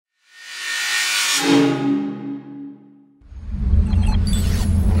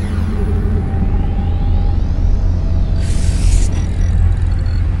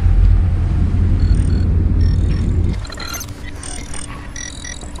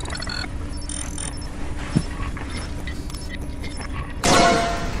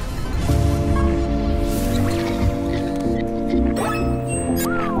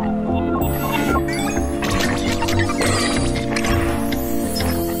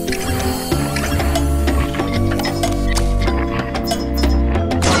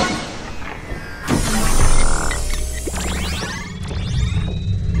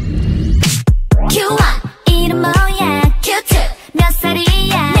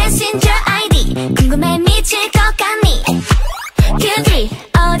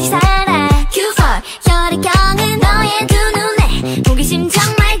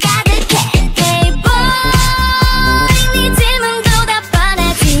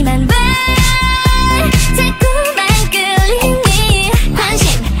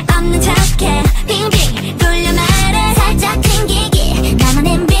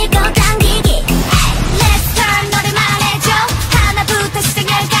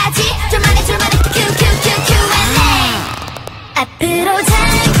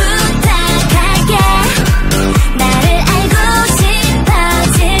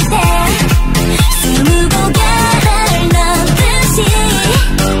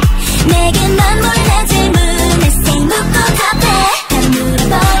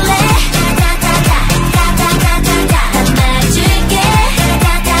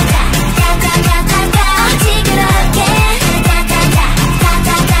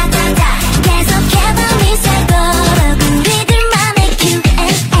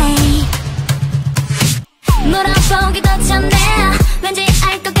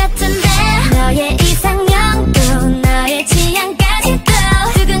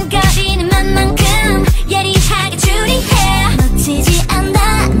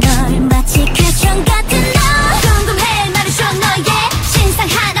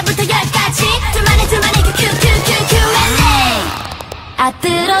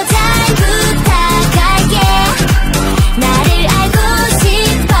앞으로 잘 부탁할게. 나를 알고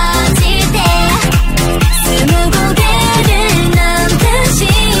싶어질 때 스무 고개를 넘듯이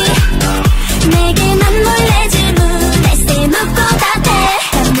내게만 몰래 질문했을 묻고 답해.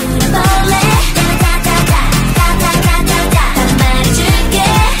 다 물어볼래. 다다다다다다다다다 다 말해줄게.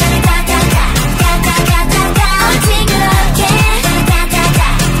 다다다다다다다다 어찌 그렇게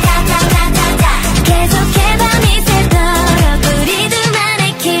다다다다다다다다 계속해 밤이새도록 우리들만의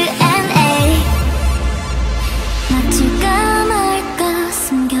Q&A. 맞출까 말까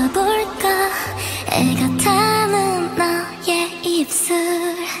숨겨볼까 애가 타는 너의 입술.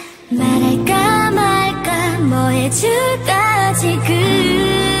 말할까 말까 뭐 해줄까 지금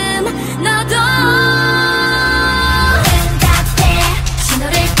너도 응답해.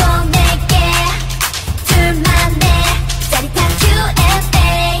 신호를 보낼게. 둘만의 짜릿한 Q&A.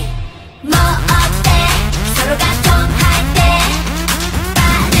 뭐 어때 서로가 통할 때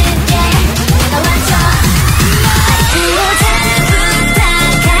빠르게 다가와줘. 앞으로 잘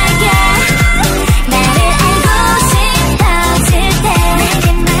부탁할게. 나를 알고 싶어질 때 내게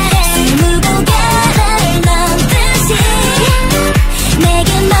말해. 스무 고개를 넘듯이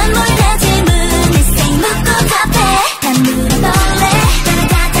내게만 몰래 질문했을 묻고 답해. 다 물어볼래.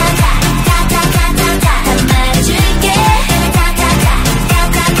 다다다다다다다다다 다 말해줄게.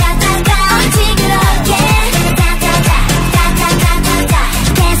 다다다다다다다다 어찌 그렇게 다다다다다다다다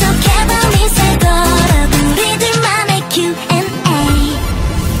계속해 밤이새도록 우리들만의 Q&A.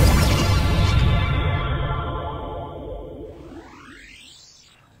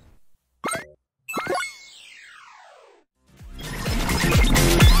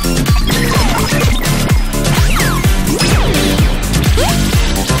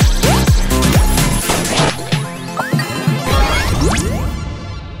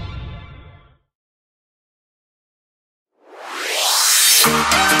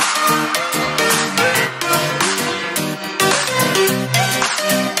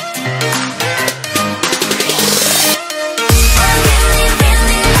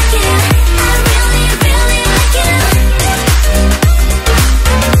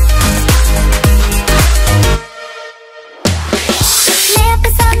 내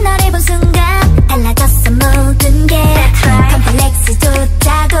앞에서 너를 본 순간 달라졌어 모든 게.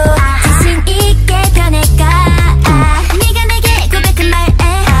 컴플렉스조차도 자신 있게 변해가. 네가 내게 고백한 말에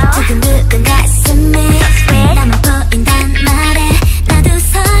지금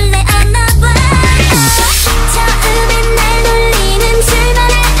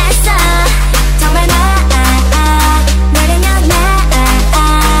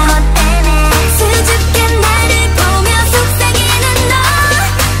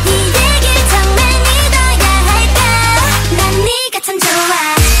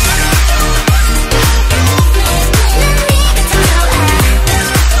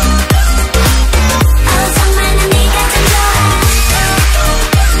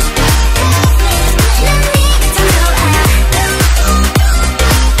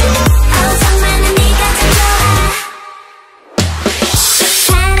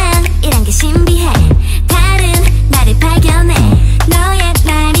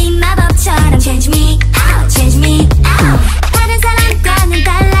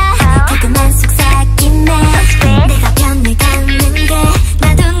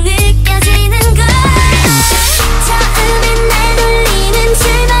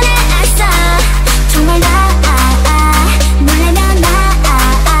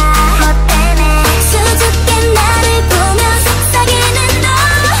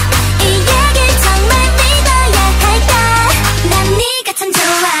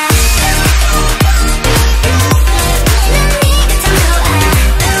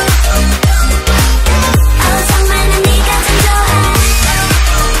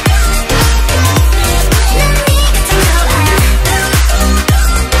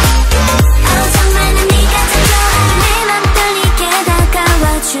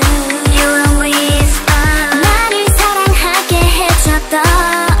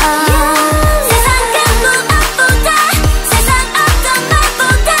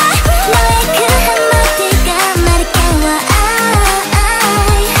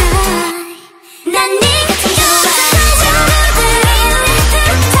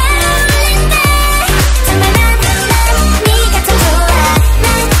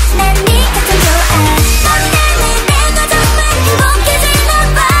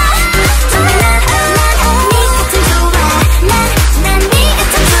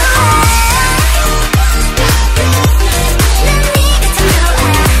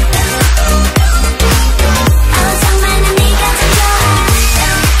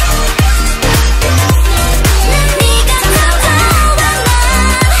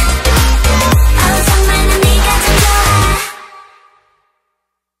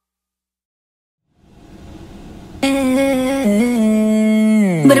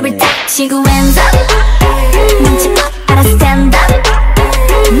무릎을 딱 치고 hands up 눈치껏 알아 stand up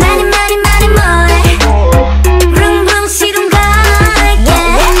많이 많이 많이 뭐해 붕붕 시동 걸게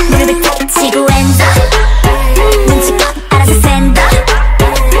무릎을 딱 치고 hands up 눈치껏 알아서 stand up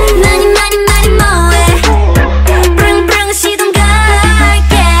많이 많이 많이 뭐해 붕붕 시동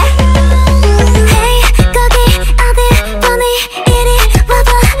걸게 Hey 거기 어딜 보니 이리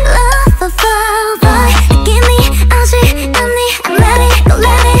와봐 Love boy 느낌이 오지 않니 I'm ready go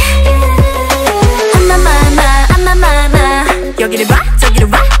let it 엄마마마 여기를 봐 저기를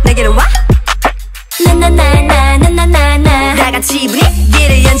와 내게로 와 나나나나나나나나 다 같이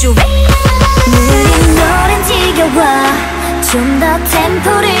분위기를 연주해 느린 노래는 지겨워 좀 더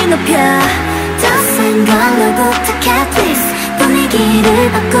템포를 높여 더 센 걸로 부탁해 please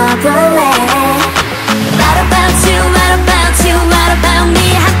분위기를 바꿔볼래 What about you, what about you, what about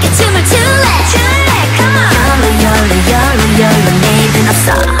me 함께 춤을 출래 come on 열로 내일은 없어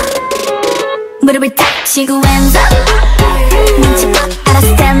무릎을 탁 치고 hands up 눈치껏 알아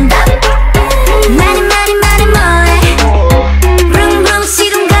stand up 많이 많이 많이 뭐해 붕붕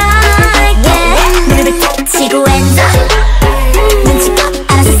시동 걸게 무릎을 탁 치고 hands up 눈치껏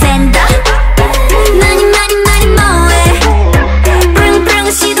알아서 stand up 많이 많이 많이 뭐해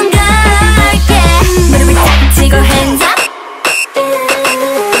붕붕 시동 걸게 무릎을 탁 치고 hands up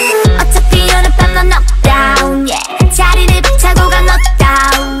어차피 오늘 밤 넌 knockdown yeah 자리를 차고 가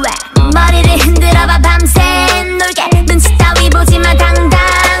knockdown 머리를 흔들어봐 밤새 놀게 눈치 따위 보지마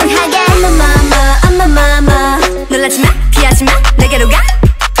당당하게 엄마 마마 놀라지마 피하지마 내게로 가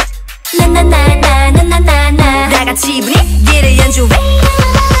나나나나나나나 다 같이 분위기를 연주해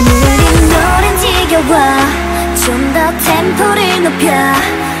느린 노래는 지겨워 좀 더 템포를 높여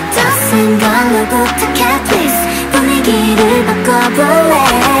더 센 걸로 부탁해 please 분위기를 바꿔볼래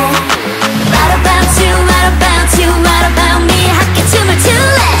What about you, what about you, what about me 함께 춤을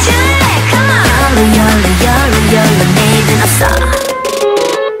출래 come on 열로 내일은 없어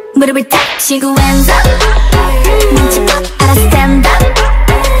무릎을 탁 치고 hands up 눈치껏 알아 stand up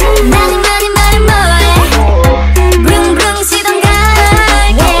많이 많이 많이 뭐해 붕붕 시동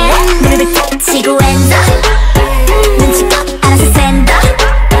걸게 무릎을 탁 치고 hands up 눈치껏 알아서 stand up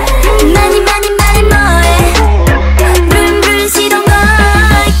많이 많이 많이 뭐해 붕붕 시동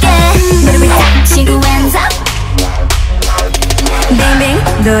걸게 무릎을 탁 치고 hands up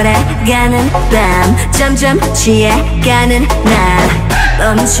빙빙 돌아가는 밤 점점 취해가는 나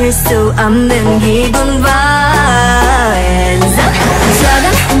멈출 수 없는 기분 hands up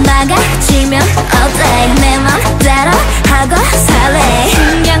조금 막아지면 all day 내 맘대로 하고 살래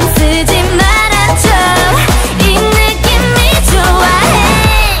신경 쓰지 말아줘 이 느낌이 좋아해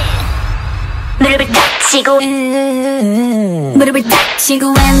무릎을 탁 치고 무릎을 탁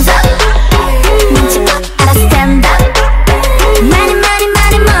치고 hands up 눈치껏 알아 stand up 많이 많이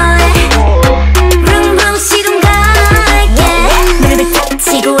많이 뭐해 붕붕 시동 걸게 무릎을 탁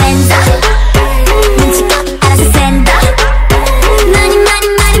치고 hands up 눈치껏 알아서 stand up 많이 많이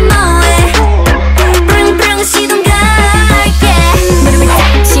많이 뭐해 붕붕 시동 걸게 무릎을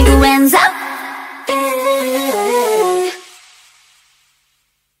탁 치고 hands up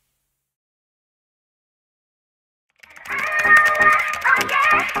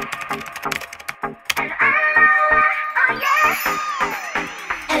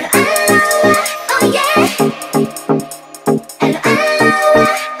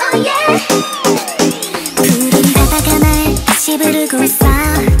푸른 바다가 날 다시 부르고 있어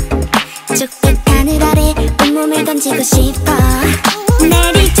좁은 하늘 아래 온몸을 던지고 싶어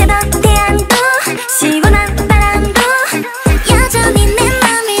내리쬐던 태양도 시원한 바람도 여전히 내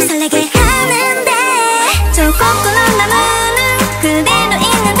맘을 설레게 하는데 저 꺾어놓은 나무는 그대로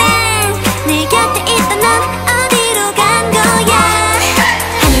있는데 내 곁에 있던 넌 어디로 간 거야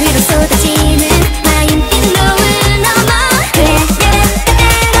하늘 위로 쏟아지는 하얀 빛 노을 넘어 그래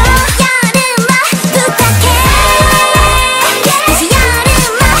그대로 여름아 부탁해 다시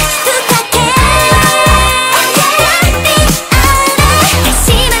여름아 부탁해 달빛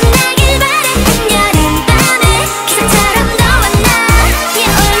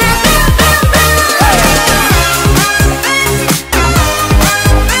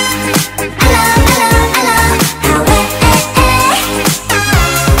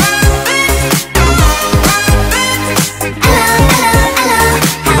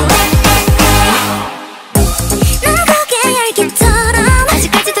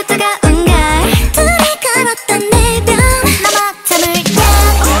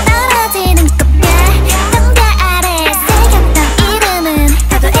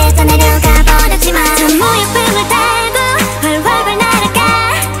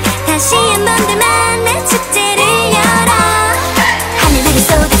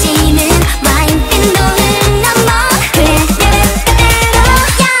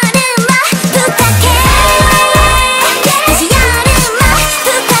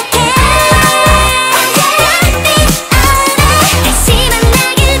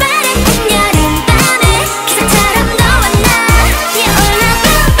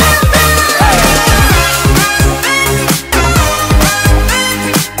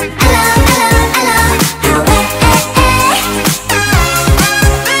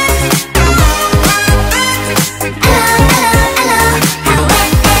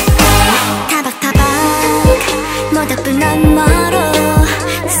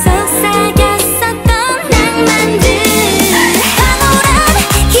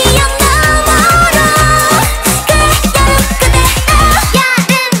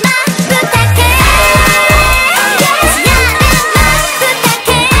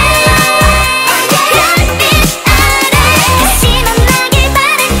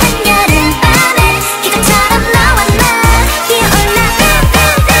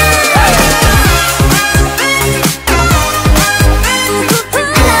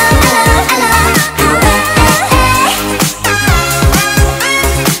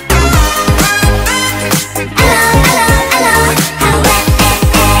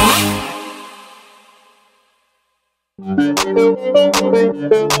Let's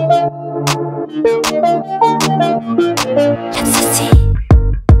see.